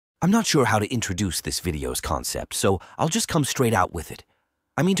I'm not sure how to introduce this video's concept, so I'll just come straight out with it.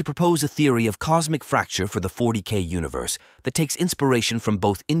 I mean to propose a theory of cosmic fracture for the 40K universe that takes inspiration from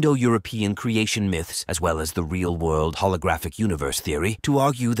both Indo-European creation myths as well as the real-world holographic universe theory to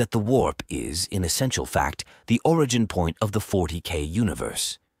argue that the warp is, in essential fact, the origin point of the 40K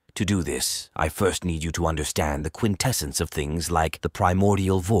universe. To do this, I first need you to understand the quintessence of things like the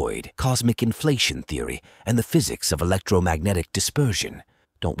primordial void, cosmic inflation theory, and the physics of electromagnetic dispersion.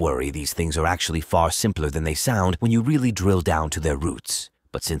 Don't worry, these things are actually far simpler than they sound when you really drill down to their roots.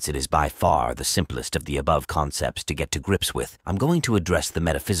 But since it is by far the simplest of the above concepts to get to grips with, I'm going to address the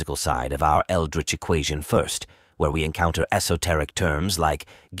metaphysical side of our Eldritch equation first, where we encounter esoteric terms like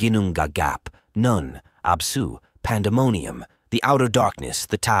Ginnunga Gap, Nun, Absu, Pandemonium, the Outer Darkness,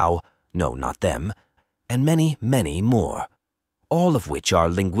 the Tau, no, not them, and many, many more. All of which are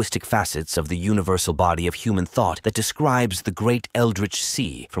linguistic facets of the universal body of human thought that describes the great Eldritch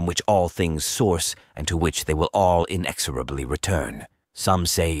Sea from which all things source and to which they will all inexorably return. Some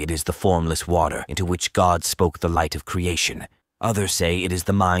say it is the formless water into which God spoke the light of creation. Others say it is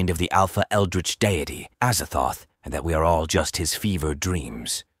the mind of the Alpha Eldritch deity, Azathoth, and that we are all just his fevered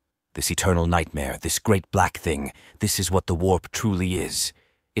dreams. This eternal nightmare, this great black thing, this is what the warp truly is.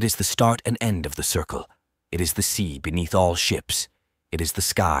 It is the start and end of the circle. It is the sea beneath all ships. It is the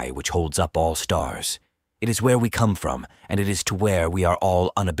sky which holds up all stars. It is where we come from, and it is to where we are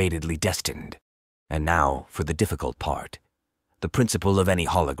all unabatedly destined. And now for the difficult part. The principle of any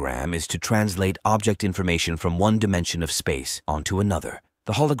hologram is to translate object information from one dimension of space onto another.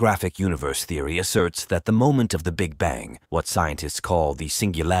 The holographic universe theory asserts that the moment of the Big Bang, what scientists call the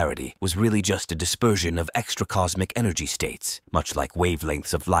singularity, was really just a dispersion of extracosmic energy states, much like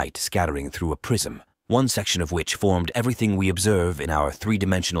wavelengths of light scattering through a prism, one section of which formed everything we observe in our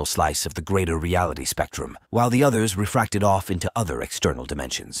three-dimensional slice of the greater reality spectrum, while the others refracted off into other external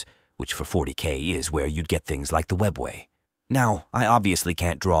dimensions, which for 40K is where you'd get things like the webway. Now, I obviously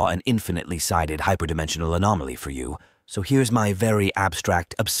can't draw an infinitely sided hyperdimensional anomaly for you, so here's my very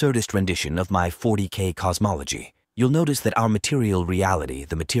abstract, absurdist rendition of my 40K cosmology. You'll notice that our material reality,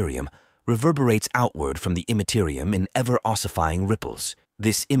 the materium, reverberates outward from the immaterium in ever-ossifying ripples.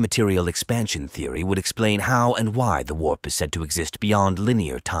 This immaterial expansion theory would explain how and why the warp is said to exist beyond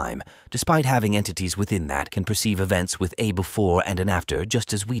linear time, despite having entities within that can perceive events with a before and an after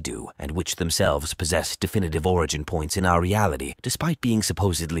just as we do, and which themselves possess definitive origin points in our reality, despite being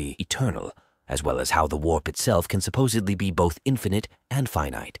supposedly eternal, as well as how the warp itself can supposedly be both infinite and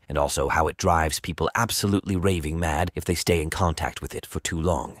finite, and also how it drives people absolutely raving mad if they stay in contact with it for too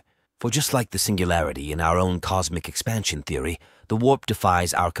long. For just like the singularity in our own cosmic expansion theory, the warp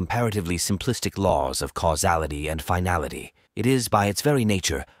defies our comparatively simplistic laws of causality and finality. It is, by its very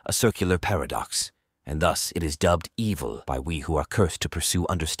nature, a circular paradox, and thus it is dubbed evil by we who are cursed to pursue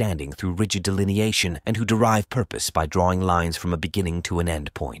understanding through rigid delineation and who derive purpose by drawing lines from a beginning to an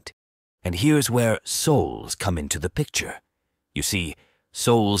end point. And here's where souls come into the picture. You see,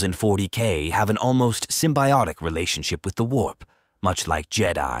 souls in 40K have an almost symbiotic relationship with the warp, much like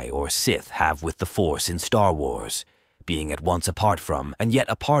Jedi or Sith have with the Force in Star Wars, being at once apart from and yet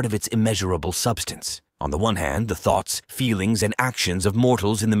a part of its immeasurable substance. On the one hand, the thoughts, feelings, and actions of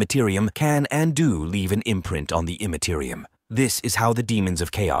mortals in the materium can and do leave an imprint on the immaterium. This is how the demons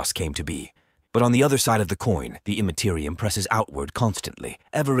of chaos came to be. But on the other side of the coin, the immaterium presses outward constantly,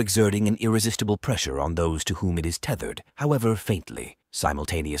 ever exerting an irresistible pressure on those to whom it is tethered, however faintly,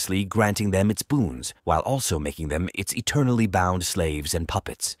 simultaneously granting them its boons, while also making them its eternally bound slaves and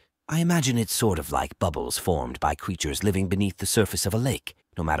puppets. I imagine it's sort of like bubbles formed by creatures living beneath the surface of a lake.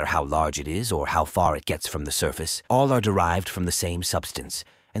 No matter how large it is or how far it gets from the surface, all are derived from the same substance,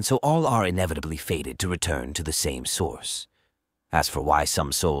 and so all are inevitably fated to return to the same source. As for why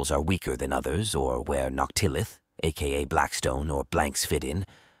some souls are weaker than others, or where Noctilith, aka Blackstone, or Blanks fit in,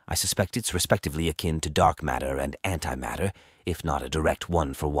 I suspect it's respectively akin to dark matter and antimatter, if not a direct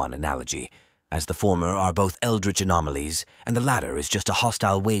one-for-one analogy, as the former are both eldritch anomalies, and the latter is just a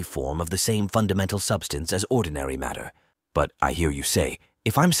hostile waveform of the same fundamental substance as ordinary matter. But I hear you say,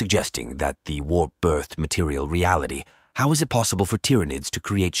 if I'm suggesting that the warp-birthed material reality, how is it possible for Tyranids to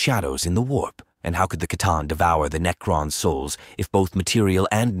create shadows in the warp? And how could the Catan devour the Necron's souls if both material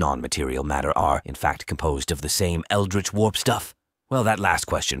and non-material matter are, in fact, composed of the same eldritch warp stuff? Well, that last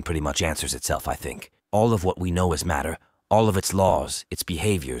question pretty much answers itself, I think. All of what we know as matter, all of its laws, its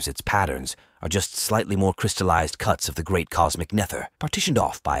behaviors, its patterns, are just slightly more crystallized cuts of the great cosmic nether, partitioned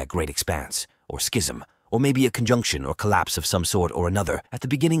off by a great expanse, or schism, or maybe a conjunction or collapse of some sort or another at the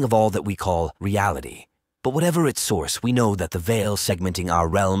beginning of all that we call reality. But whatever its source, we know that the veil segmenting our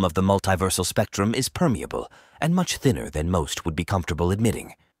realm of the multiversal spectrum is permeable and much thinner than most would be comfortable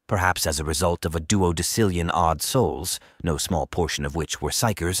admitting. perhaps as a result of a duodecillion odd souls, no small portion of which were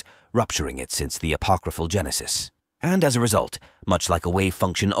psychers, rupturing it since the apocryphal Genesis. And as a result, much like a wave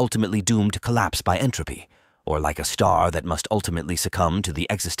function ultimately doomed to collapse by entropy, or like a star that must ultimately succumb to the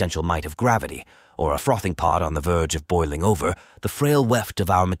existential might of gravity, or a frothing pot on the verge of boiling over, the frail weft of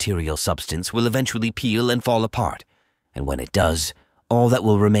our material substance will eventually peel and fall apart. And when it does, all that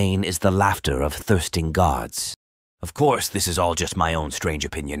will remain is the laughter of thirsting gods. Of course, this is all just my own strange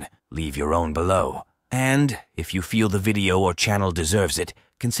opinion. Leave your own below. And, if you feel the video or channel deserves it,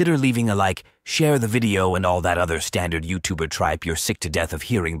 consider leaving a like, share the video, and all that other standard YouTuber tripe you're sick to death of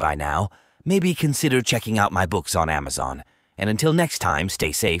hearing by now. Maybe consider checking out my books on Amazon. And until next time,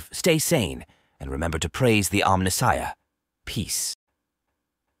 stay safe, stay sane, and remember to praise the Omnissiah. Peace.